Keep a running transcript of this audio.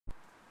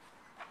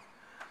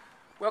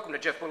Welcome to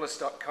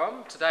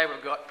jeffwillis.com. Today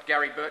we've got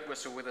Gary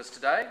Birtwistle with us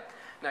today.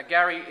 Now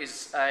Gary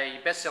is a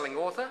best-selling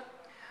author.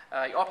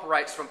 He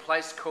operates from a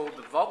place called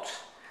The Vault.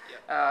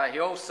 He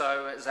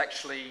also has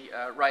actually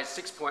raised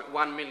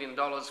 $6.1 million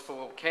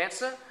for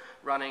cancer,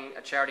 running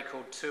a charity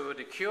called Tour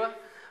de Cure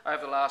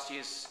over the last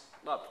years,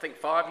 I think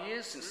 5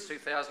 years, since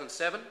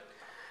 2007,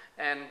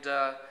 and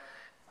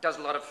does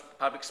a lot of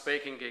public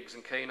speaking gigs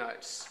and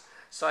keynotes.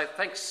 So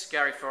thanks,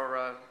 Gary,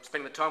 for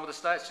spending the time with us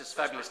today. It's just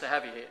fabulous to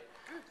have you here.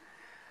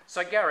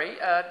 So Gary,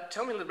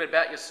 tell me a little bit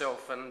about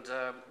yourself and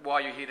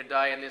why you're here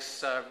today in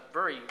this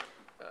very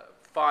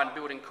fine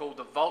building called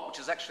The Vault, which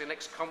is actually an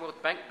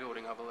ex-Commonwealth Bank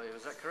building, I believe.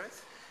 Is that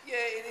correct? Yeah,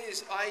 it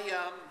is.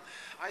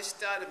 I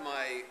started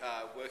my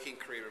working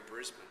career in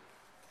Brisbane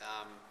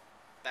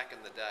back in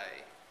the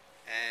day,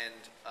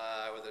 and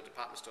with a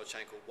department store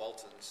chain called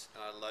Waltons, and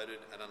I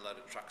loaded and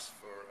unloaded trucks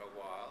for a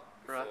while.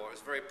 Right. It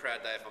was a very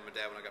proud day for my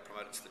dad when I got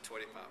promoted to the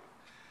toy department.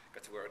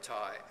 Got to wear a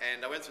tie,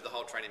 and I went through the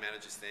whole training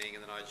managers thing,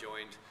 and then I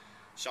joined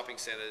shopping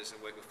centres and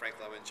worked with Frank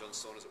Lowe and John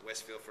Saunders at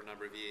Westfield for a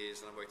number of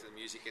years, and I worked in the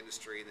music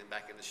industry and then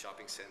back in the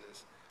shopping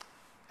centres.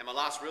 And my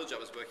last real job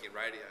was working in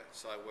radio,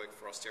 so I worked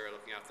for Austereo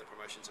looking after the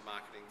promotions and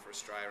marketing for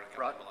Australia and a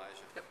couple of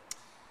Malaysia. Yep.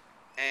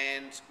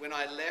 And when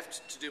I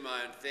left to do my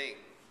own thing,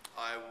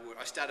 I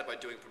started by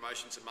doing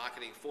promotions and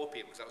marketing for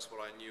people because that was what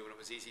I knew and it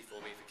was easy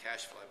for me for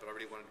cash flow, but I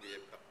really wanted to be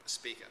a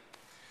speaker.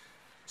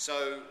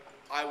 So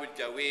I would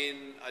go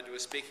in, I'd do a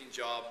speaking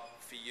job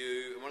for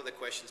you, and one of the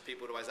questions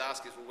people would always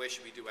ask is, well, where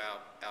should we do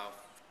our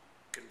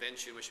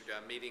convention, where should we do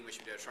our meeting, where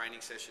should we do our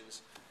training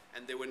sessions?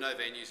 And there were no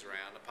venues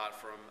around apart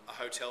from a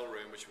hotel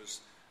room, which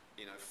was,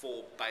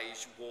 4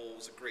 beige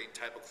walls, a green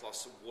tablecloth,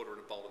 some water and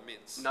a bowl of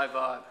mints. No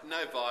vibe.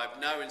 No vibe,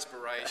 no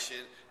inspiration.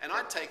 And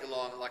I'd take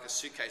along like a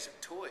suitcase of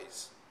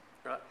toys.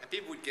 Right. And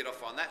people would get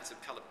off on that and some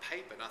coloured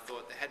paper, and I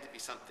thought there had to be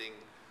something,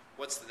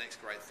 what's the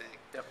next great thing?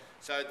 Yep.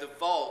 So The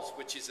Vault,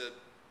 which is a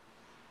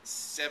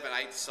 7,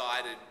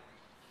 8-sided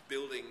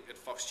building at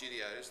Fox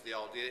Studios,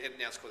 now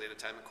it's called the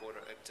Entertainment Quarter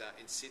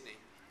in Sydney.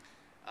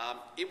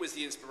 It was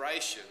the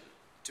inspiration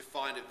to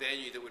find a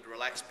venue that would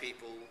relax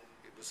people.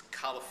 It was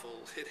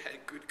colourful, it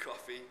had good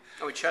coffee.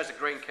 Oh, we chose a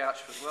green couch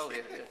as well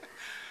here. Yeah.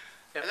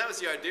 Yep. And that was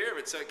the idea of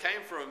it. So it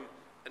came from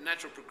a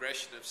natural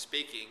progression of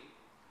speaking,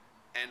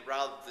 and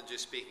rather than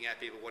just speaking at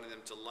people, wanting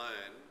them to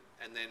learn,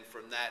 and then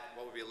from that,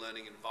 what would be a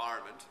learning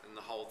environment, and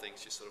the whole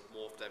thing's just sort of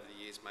morphed over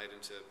the years, made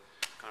into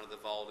kind of The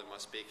Vault in my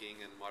speaking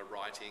and my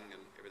writing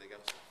and everything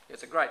else.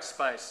 It's a great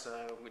space.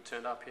 We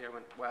turned up here and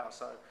went, wow,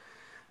 so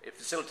it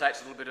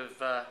facilitates a little bit of,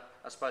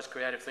 I suppose,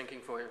 creative thinking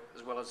for you,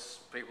 as well as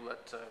people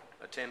that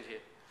attend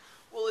here.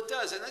 Well, it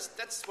does, and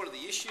that's one of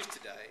the issues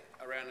today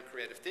around the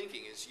creative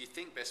thinking is you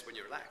think best when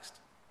you're relaxed.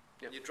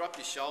 Yep. You drop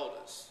your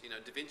shoulders.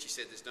 Da Vinci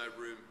said there's no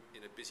room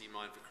in a busy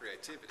mind for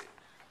creativity.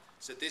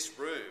 So this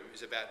room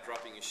is about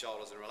dropping your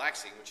shoulders and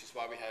relaxing, which is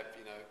why we have,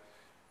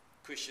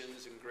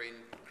 cushions and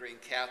green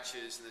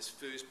couches, and there's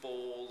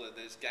foosball, and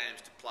there's games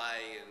to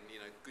play, and,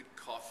 good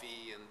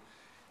coffee, and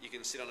you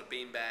can sit on a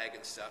beanbag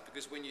and stuff,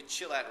 because when you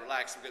chill out and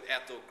relax, we've got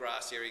outdoor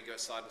grass area, you go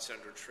outside and sit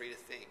under a tree to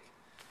think.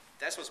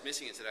 That's what's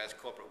missing in today's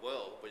corporate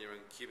world when you're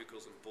in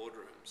cubicles and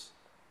boardrooms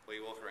where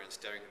you walk around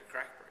staring at a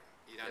crackberry.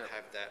 You don't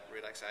have that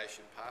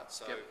relaxation part.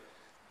 So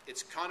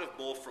it's kind of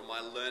more from my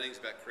learnings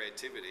about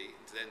creativity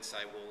to then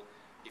say, well,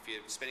 if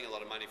you're spending a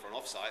lot of money for an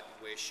offsite,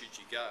 where should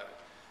you go?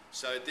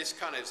 So this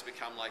kind of has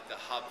become like the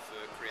hub for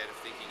creative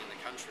thinking in the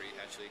country,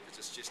 actually, because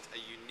it's just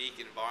a unique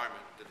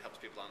environment that helps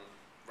people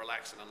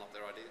relax and unlock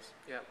their ideas.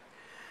 Yeah.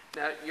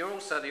 Now, you're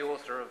also the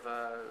author of,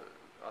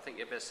 I think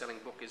your best-selling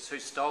book is Who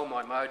Stole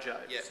My Mojo?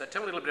 Yeah. So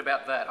tell me a little bit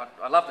about that.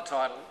 I love the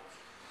title.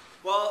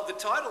 Well, the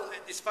title,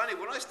 it's funny,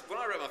 when I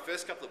wrote my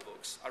first couple of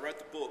books, I wrote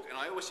the book, and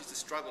I always used to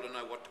struggle to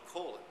know what to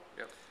call it.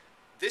 Yep.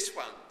 This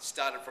one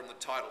started from the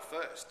title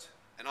first,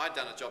 and I'd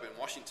done a job in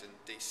Washington,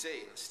 D.C.,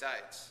 in the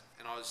States,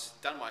 and I was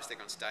done my stick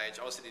on stage.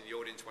 I was sitting in the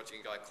audience watching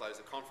a guy close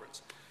the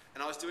conference,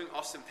 and I was doing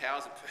Austin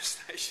Powers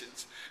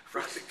impersonations for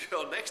the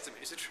girl next to me.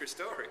 It's a true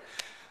story.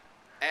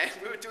 And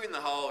we were doing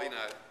the whole,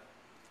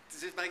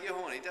 does it make you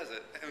horny, does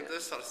it? And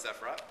this sort of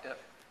stuff, right? Yep.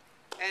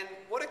 And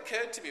what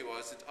occurred to me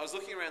was that I was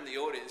looking around the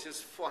audience, there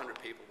was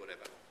 400 people,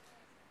 whatever,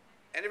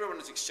 and everyone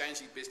was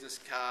exchanging business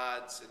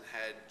cards and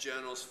had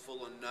journals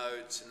full of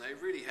notes, and they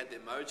really had their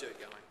mojo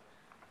going.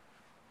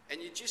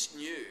 And you just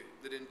knew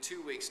that in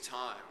 2 weeks'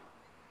 time,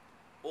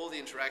 all the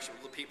interaction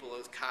with the people,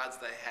 those cards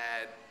they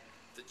had,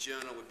 the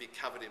journal would be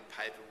covered in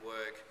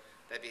paperwork,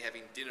 they'd be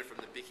having dinner from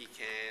the Bicky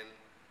can,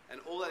 and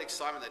all that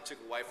excitement they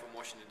took away from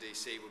Washington,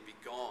 D.C. would be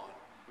gone.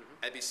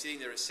 Mm-hmm. They'd be sitting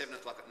there at 7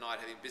 o'clock at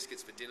night having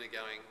biscuits for dinner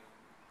going,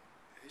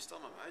 who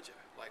stole my mojo?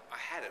 Like, I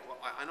had it. Well,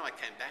 I know I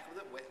came back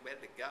with it. Where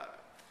did it go?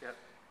 Yep.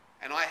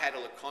 And I had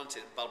all the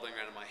content bubbling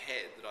around in my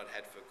head that I'd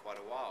had for quite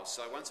a while.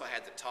 So once I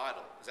had the title,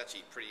 it was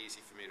actually pretty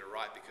easy for me to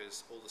write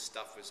because all the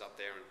stuff was up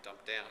there and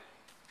dumped down.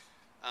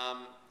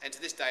 And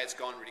to this day, it's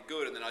gone really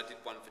good. And then I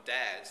did one for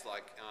dads,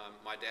 like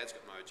My Dad's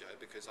Got Mojo,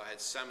 because I had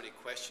so many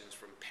questions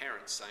from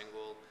parents saying,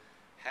 well,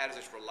 how does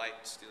this relate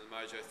to the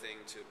Mojo thing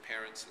to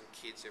parents and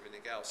kids,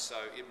 everything else? So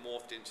it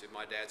morphed into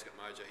my dad's got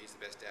Mojo, he's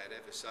the best dad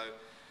ever. So,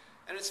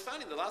 and it's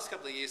funny, the last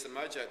couple of years, the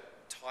Mojo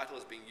title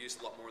has been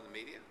used a lot more in the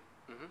media.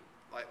 Mm-hmm.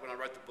 Like when I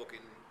wrote the book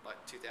in like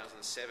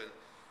 2007,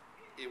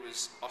 it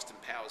was Austin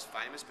Powers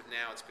famous, but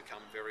now it's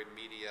become very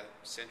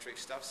media-centric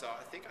stuff. So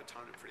I think I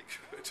timed it pretty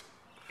good.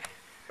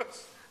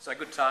 So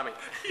good timing.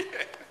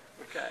 Yeah.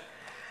 Okay.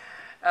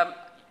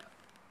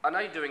 I know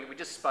you're doing, we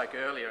just spoke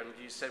earlier, and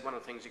you said one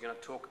of the things you're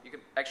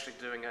actually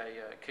doing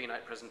a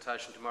keynote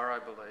presentation tomorrow, I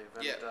believe.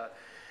 And, yeah.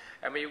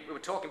 And we were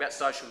talking about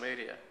social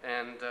media,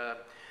 and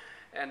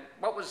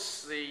what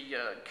was the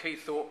key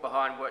thought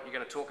behind what you're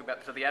going to talk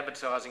about to the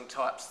advertising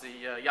types,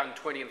 the young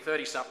 20 and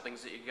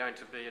 30-somethings that you're going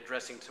to be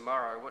addressing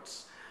tomorrow?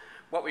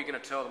 What were you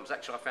going to tell them?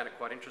 Actually, I found it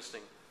quite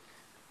interesting.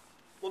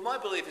 Well, my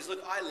belief is,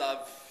 look,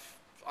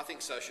 I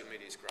think social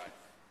media is great,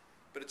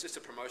 but it's just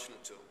a promotional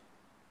tool.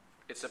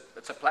 It's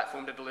a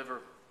platform to deliver.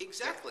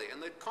 Exactly,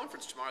 and the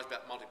conference tomorrow is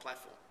about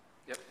multi-platform.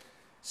 Yep.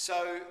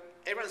 So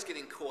everyone's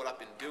getting caught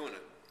up in doing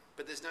it,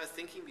 but there's no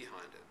thinking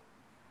behind it.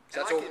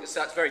 So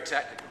it's very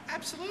tactical.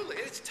 Absolutely,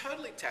 it's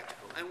totally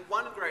tactical. And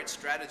one great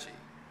strategy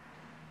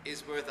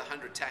is worth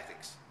 100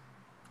 tactics.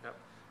 Yep.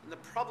 And the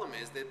problem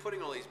is they're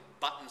putting all these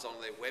buttons on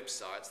their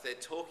websites, they're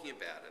talking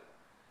about it,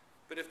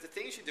 but if the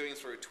things you're doing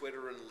through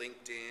Twitter and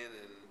LinkedIn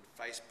and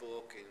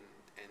Facebook and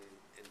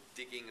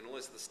digging and all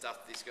this other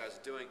stuff these guys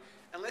are doing,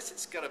 unless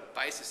it's got a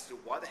basis to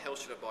why the hell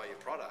should I buy your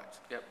product,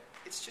 yep.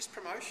 It's just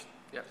promotion.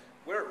 Yep.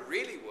 Where it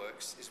really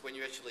works is when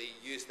you actually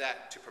use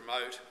that to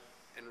promote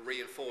and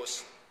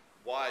reinforce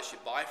why I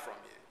should buy from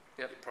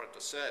you, yep. your product or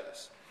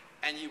service,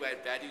 and you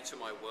add value to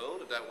my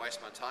world and don't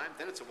waste my time,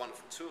 then it's a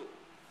wonderful tool.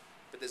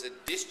 But there's a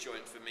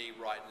disjoint for me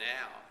right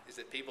now, is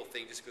that people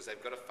think just because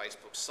they've got a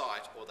Facebook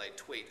site or they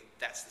tweet,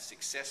 that's the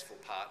successful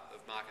part of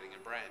marketing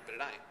and brand, but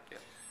it ain't.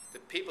 Yep. The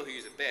people who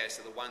use it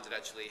best are the ones that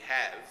actually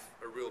have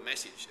a real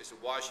message as to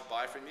why I should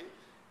buy from you.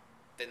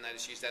 Then they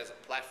just use that as a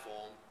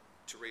platform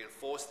to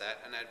reinforce that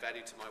and add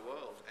value to my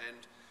world.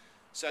 And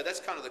so that's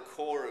kind of the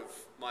core of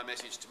my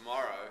message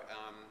tomorrow.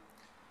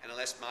 And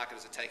unless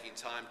marketers are taking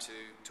time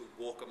to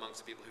walk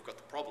amongst the people who've got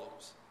the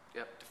problems,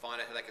 yep. to find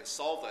out how they can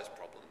solve those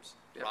problems,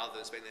 yep. rather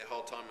than spending their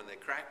whole time on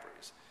their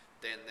crackberries,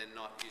 then they're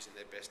not using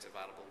their best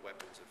available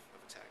weapons of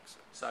attack.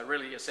 So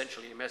really,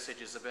 essentially, your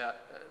message is about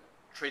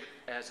treat it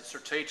as a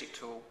strategic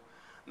tool,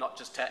 not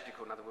just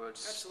tactical. In other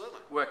words,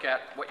 absolutely. Work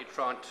out what you're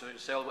trying to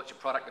sell, what's your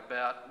product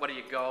about, what are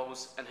your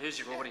goals, and who's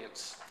your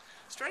audience.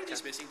 Strategy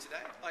is missing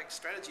today. Like,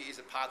 strategy is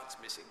a part that's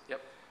missing.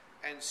 Yep.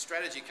 And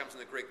strategy comes from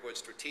the Greek word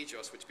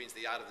strategos, which means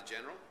the art of the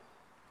general.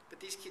 But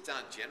these kids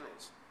aren't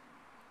generals.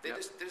 They're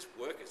just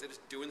workers. They're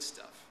just doing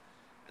stuff.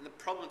 And the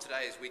problem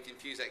today is we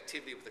confuse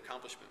activity with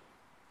accomplishment.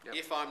 Yep.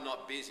 If I'm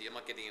not busy, I'm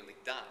not getting anything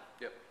done.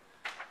 Yep.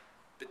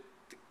 But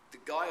the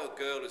guy or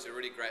girl who's a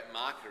really great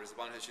marketer is the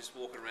one who's just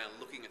walking around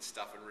looking at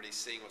stuff and really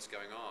seeing what's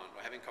going on,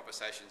 or having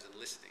conversations and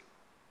listening.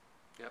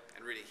 Yep.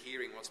 And really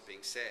hearing what's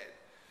being said.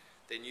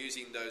 Then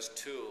using those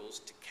tools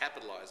to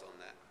capitalize on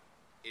that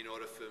in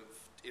order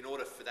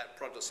for that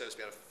product or service to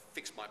be able to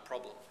fix my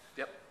problem.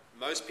 Yep.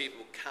 Most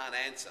people can't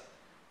answer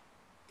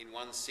in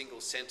one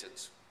single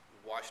sentence,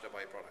 why should I buy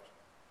your product?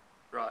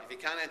 Right. If you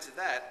can't answer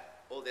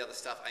that, all the other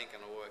stuff ain't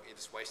going to work. You're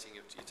just wasting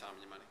your time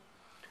and your money.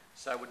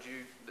 So would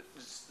you,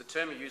 is the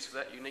term you use for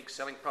that unique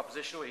selling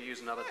proposition, or you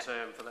use another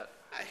term for that?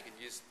 You can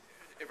use,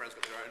 everyone's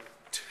got their own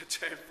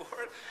term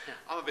for it. Yeah.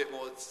 I'm a bit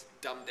more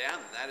dumbed down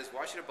than that, is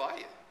why should I buy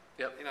you?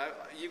 Yep. You know,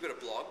 you've got a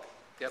blog.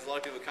 Yep. A lot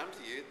of people come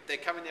to you, they're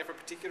coming there for a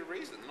particular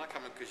reason. They're not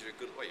coming because you're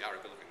you are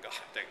a good-looking guy,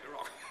 don't get me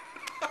wrong.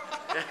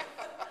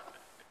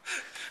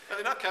 No,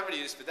 they're not coming to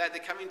you just for that.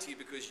 They're coming to you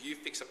because you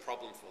fix a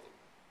problem for them.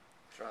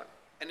 That's right.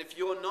 And if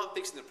you're not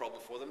fixing the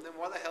problem for them, then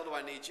why the hell do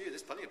I need you?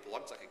 There's plenty of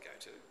blogs I could go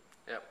to.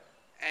 Yep.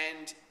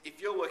 And if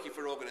you're working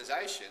for an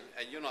organisation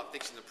and you're not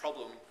fixing the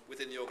problem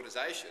within the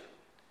organisation,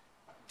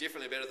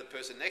 differently better than the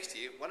person next to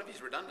you, one of you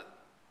is redundant.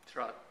 That's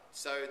right.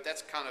 So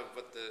that's kind of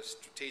what the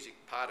strategic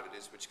part of it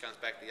is, which comes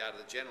back to the art of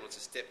the general. It's a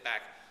step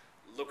back,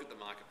 look at the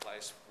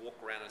marketplace, walk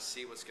around and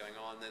see what's going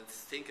on, then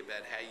think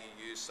about how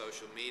you use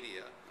social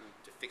media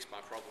to fix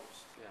my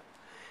problems. Yeah.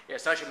 Yeah,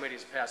 social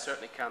media's power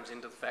certainly comes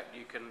into the fact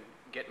you can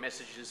get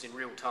messages in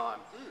real time.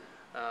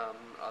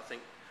 I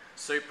think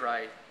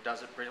Supre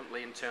does it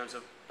brilliantly in terms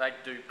of they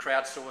do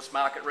crowdsourced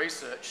market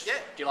research. Yeah.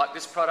 Do you like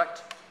this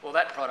product or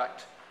that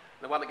product?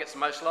 The one that gets the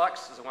most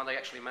likes is the one they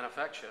actually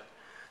manufacture.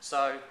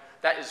 So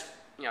that is,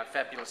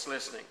 fabulous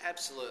listening.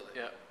 Absolutely.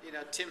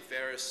 Yeah. Tim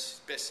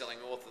Ferriss, best-selling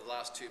author of the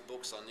last 2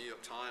 books on New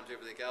York Times,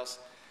 everything else.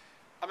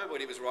 I remember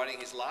when he was writing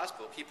his last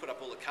book, he put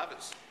up all the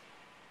covers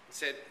and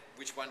said,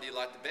 which one do you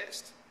like the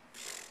best?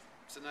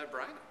 It's a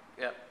no-brainer.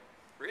 Yeah.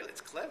 Really,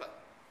 it's clever.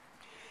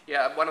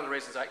 Yeah, one of the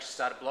reasons I actually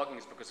started blogging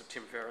is because of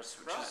Tim Ferriss,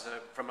 which is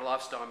from a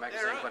lifestyle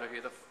magazine point of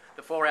view,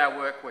 the 4-hour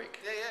work week.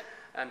 Yeah,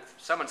 yeah. And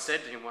someone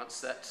said to him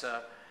once that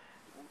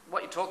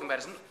what you're talking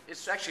about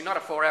it's actually not a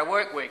 4-hour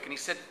work week. And he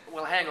said,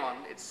 well, hang on,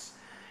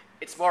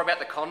 it's more about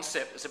the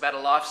concept. It's about a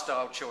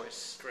lifestyle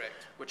choice.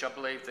 Correct. Which I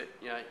believe that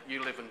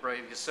you live and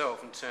breathe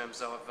yourself in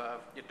terms of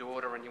your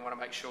daughter, and you want to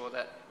make sure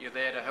that you're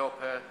there to help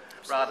her.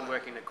 Absolutely. Rather than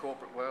working in the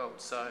corporate world.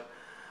 So,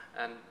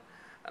 and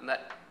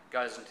that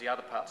goes into the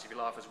other parts of your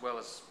life as well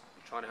as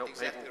trying to help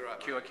people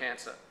cure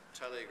cancer.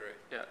 Totally agree.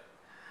 Yeah.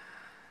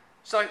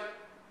 So,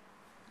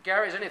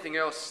 Gary, is there anything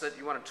else that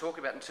you want to talk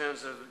about in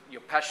terms of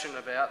your passion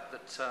about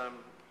that?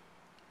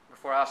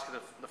 Before I ask you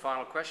the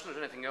final question, is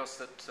there anything else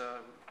that,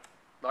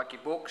 like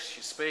your books,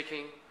 your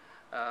speaking,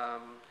 is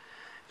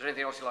there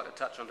anything else you'd like to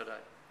touch on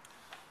today?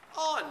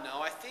 Oh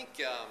no, I think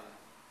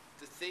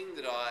the thing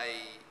that I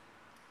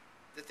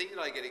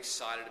get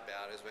excited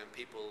about is when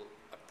people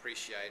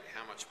appreciate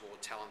how much more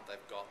talent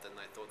they've got than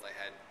they thought they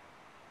had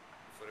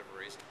for whatever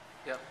reason.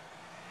 Yeah.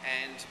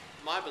 And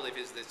my belief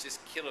is there's just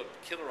killer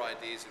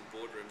ideas in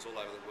boardrooms all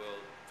over the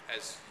world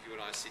as you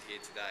and I sit here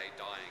today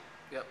dying.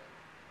 Yep.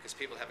 Because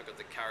people haven't got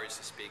the courage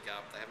to speak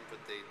up, they haven't put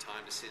the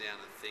time to sit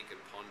down and think and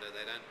ponder,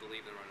 they don't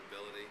believe in their own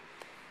ability.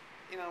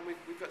 You know,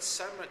 we've got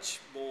so much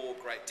more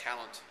great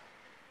talent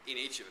in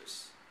each of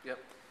us.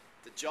 Yep.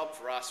 The job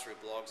for us through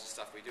blogs and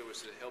stuff we do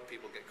is to help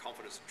people get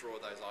confidence to draw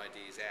those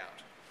ideas out.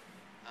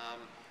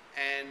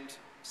 And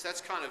so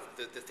that's kind of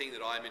the thing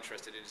that I'm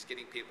interested in, is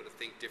getting people to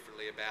think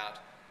differently about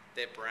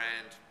their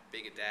brand,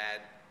 being a dad,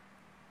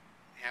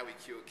 how we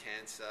cure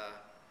cancer,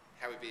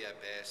 how we be our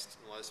best,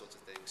 and all those sorts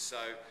of things.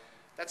 So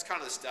that's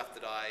kind of the stuff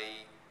that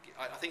I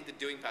think the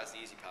doing part's the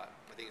easy part.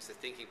 I think it's the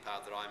thinking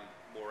part that I'm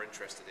more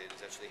interested in,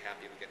 is actually how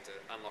people get to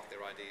unlock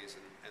their ideas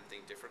and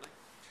think differently.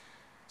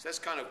 So that's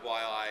kind of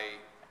why I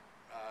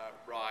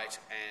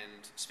write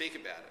and speak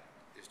about it,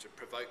 is to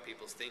provoke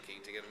people's thinking,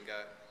 to get them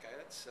go, okay,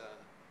 that's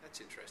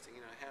interesting.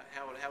 You know,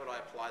 how would I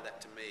apply that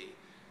to me?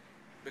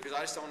 Because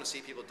I just don't want to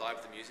see people die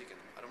with the music, and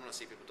I don't want to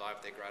see people die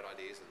with their great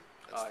ideas, and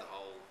that's the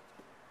whole.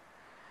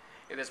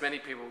 Yeah, there's many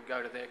people who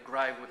go to their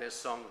grave with their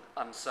song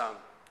unsung.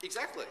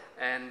 Exactly.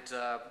 And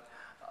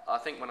I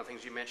think one of the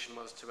things you mentioned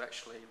was to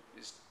actually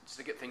is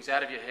to get things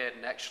out of your head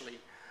and actually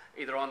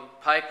either on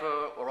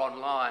paper or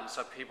online,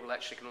 so people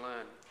actually can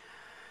learn.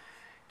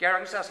 Gary,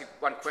 I'm just asking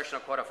one question I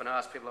quite often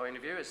ask people I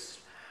interview is,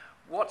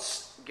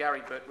 what's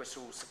Gary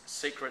Birtwhistle's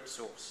secret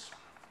sauce?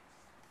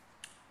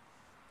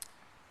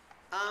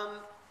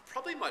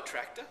 Probably my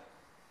tractor.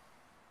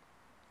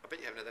 I bet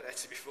you haven't had that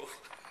answer before.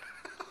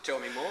 Tell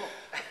me more.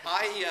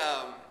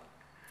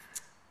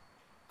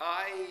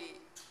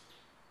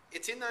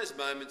 It's in those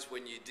moments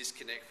when you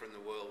disconnect from the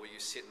world, where you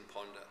sit and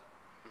ponder,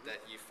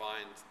 that you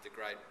find the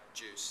great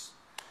juice.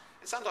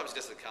 And sometimes it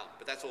doesn't come,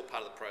 but that's all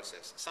part of the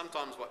process.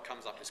 Sometimes what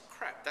comes up is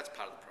crap. That's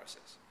part of the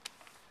process.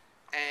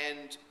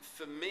 And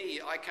for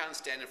me, I can't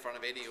stand in front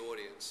of any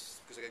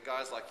audience, because I've got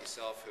guys like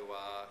yourself who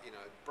are,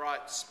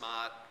 bright,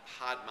 smart,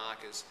 hard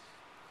markers.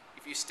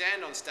 If you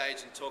stand on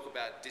stage and talk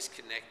about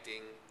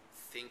disconnecting,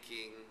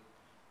 thinking,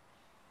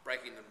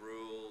 breaking the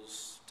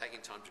rules, taking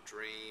time to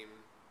dream,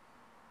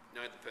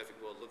 knowing what the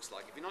perfect world looks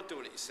like, if you're not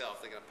doing it yourself,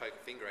 they're going to poke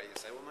a finger at you and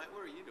say, well, mate,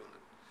 where are you doing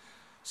it?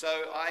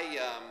 So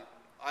I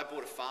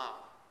bought a farm,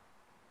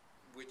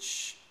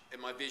 which,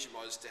 and my vision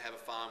was to have a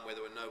farm where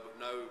there were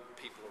no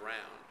people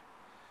around.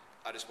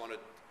 I just wanted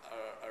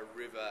a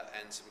river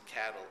and some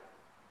cattle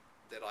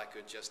that I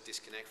could just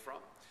disconnect from.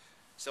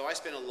 So I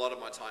spent a lot of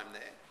my time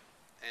there,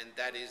 and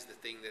that is the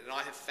thing that, and I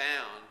have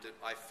found that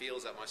I feel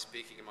that my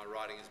speaking and my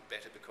writing is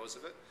better because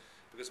of it.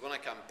 Because when I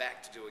come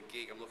back to do a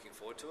gig, I'm looking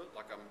forward to it.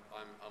 Like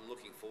I'm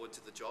looking forward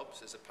to the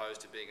jobs, as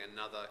opposed to being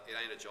another. It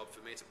ain't a job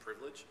for me; it's a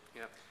privilege.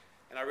 Yeah.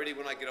 And I really,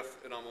 when I get off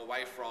and I'm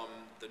away from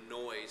the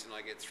noise, and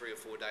I get 3 or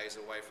 4 days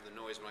away from the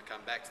noise, when I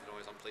come back to the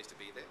noise, I'm pleased to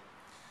be there.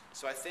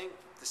 So I think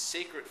the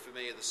secret for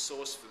me, or the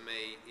source for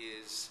me,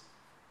 is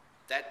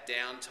that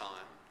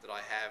downtime that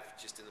I have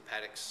just in the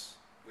paddocks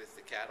with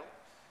the cattle,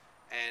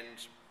 and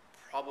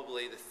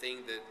probably the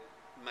thing that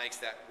makes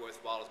that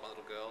worthwhile is my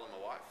little girl and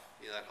my wife.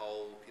 That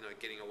whole,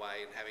 getting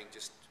away and having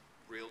just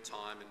real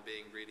time and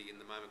being really in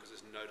the moment, because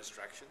there's no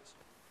distractions.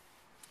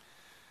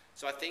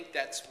 So I think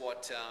that's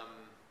what,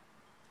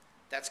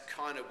 that's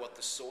kind of what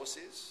the source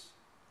is.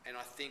 And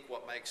I think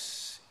what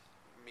makes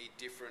me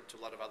different to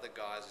a lot of other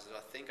guys is that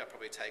I think I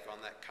probably take on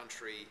that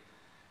country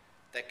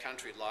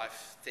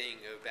life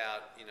thing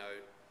about,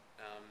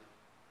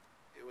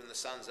 when the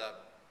sun's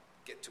up,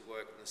 get to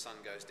work. When the sun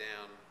goes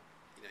down,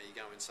 you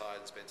go inside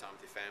and spend time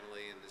with your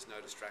family, and there's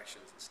no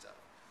distractions and stuff.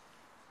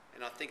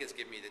 And I think it's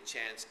given me the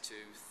chance to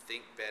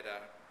think better,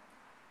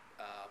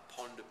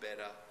 ponder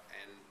better,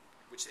 and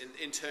which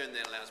in turn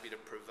then allows me to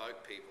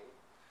provoke people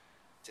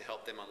to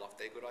help them unlock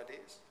their good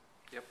ideas.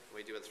 Yep.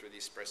 We do it through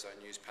the Espresso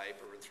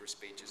newspaper and through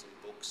speeches and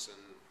books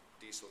and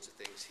these sorts of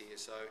things here.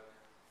 So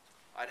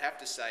I'd have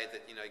to say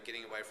that,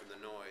 getting away from the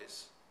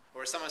noise,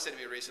 or as someone said to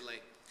me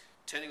recently,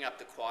 turning up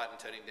the quiet and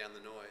turning down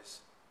the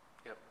noise.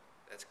 Yep.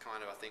 That's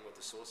kind of, I think, what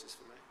the source is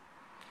for me.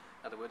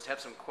 In other words, have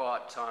some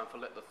quiet time for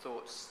let the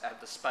thoughts have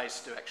the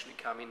space to actually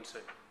come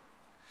into.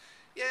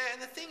 Yeah,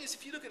 and the thing is,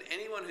 if you look at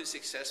anyone who's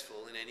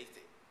successful in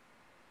anything,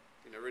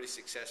 really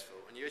successful,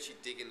 and you actually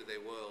dig into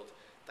their world,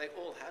 they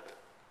all have it.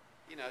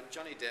 you know,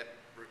 Johnny Depp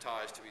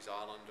retires to his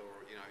island or,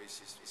 you know,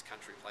 his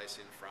country place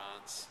in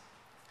France.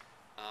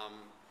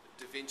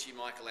 Da Vinci,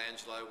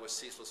 Michelangelo were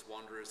ceaseless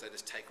wanderers. They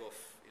just take off,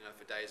 you know,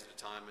 for days at a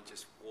time and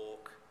just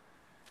walk.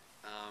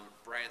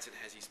 Branson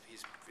has his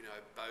you know,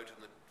 boat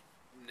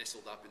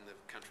nestled up in the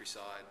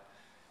countryside.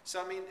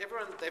 So, I mean,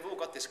 they've all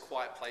got this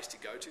quiet place to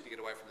go to get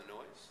away from the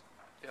noise.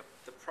 Yep.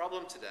 The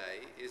problem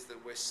today is that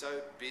we're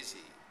so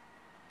busy,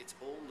 it's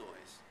all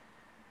noise.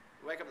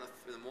 We wake up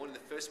in the morning,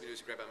 the first thing we do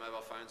is grab our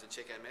mobile phones and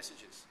check our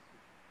messages.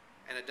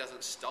 And it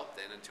doesn't stop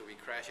then until we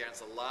crash out.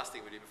 It's the last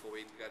thing we do before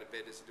we go to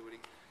bed is to do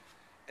it.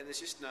 And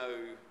there's just no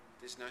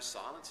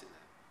silence in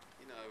that.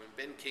 You know, and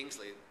Ben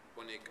Kingsley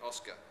won the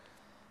Oscar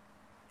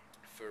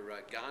for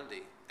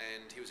Gandhi,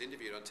 and he was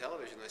interviewed on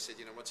television. They said,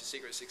 you know, what's the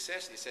secret of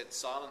success? And he said,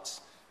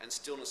 silence and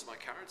stillness are my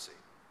currency.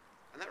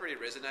 And that really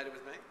resonated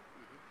with me.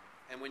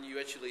 Mm-hmm. And when you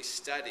actually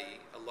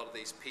study a lot of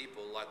these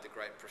people, like the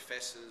great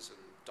professors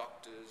and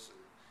doctors and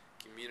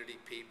community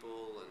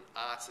people and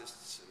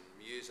artists and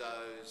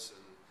musos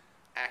and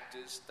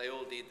actors, they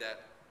all need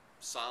that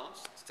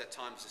silence. It's that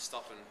time to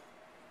stop and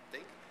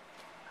think.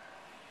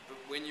 But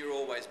when you're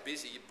always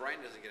busy, your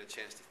brain doesn't get a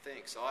chance to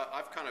think. So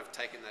I've kind of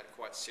taken that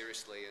quite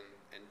seriously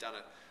and done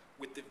it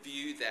with the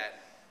view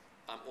that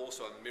I'm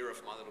also a mirror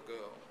for my little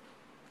girl.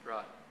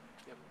 Right.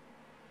 Yep.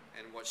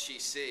 And what she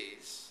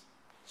sees,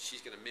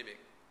 she's going to mimic.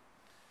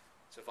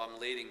 So if I'm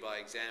leading by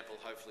example,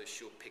 hopefully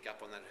she'll pick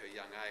up on that at her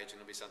young age, and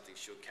it'll be something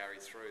she'll carry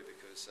through,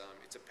 because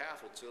it's a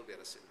powerful tool to be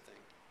able to sit and think.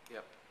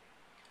 Yep.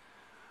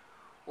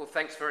 Well,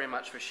 thanks very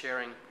much for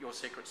sharing your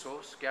secret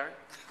sauce, Gary.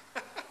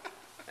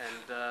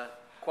 And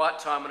quiet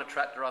time on a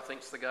tractor, I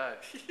think's the go.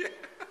 Yeah.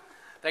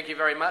 Thank you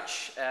very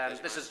much. And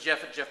this is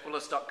Jeff at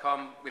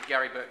jeffbullis.com with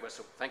Gary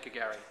Birtwistle. Thank you,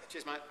 Gary.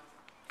 Cheers, mate.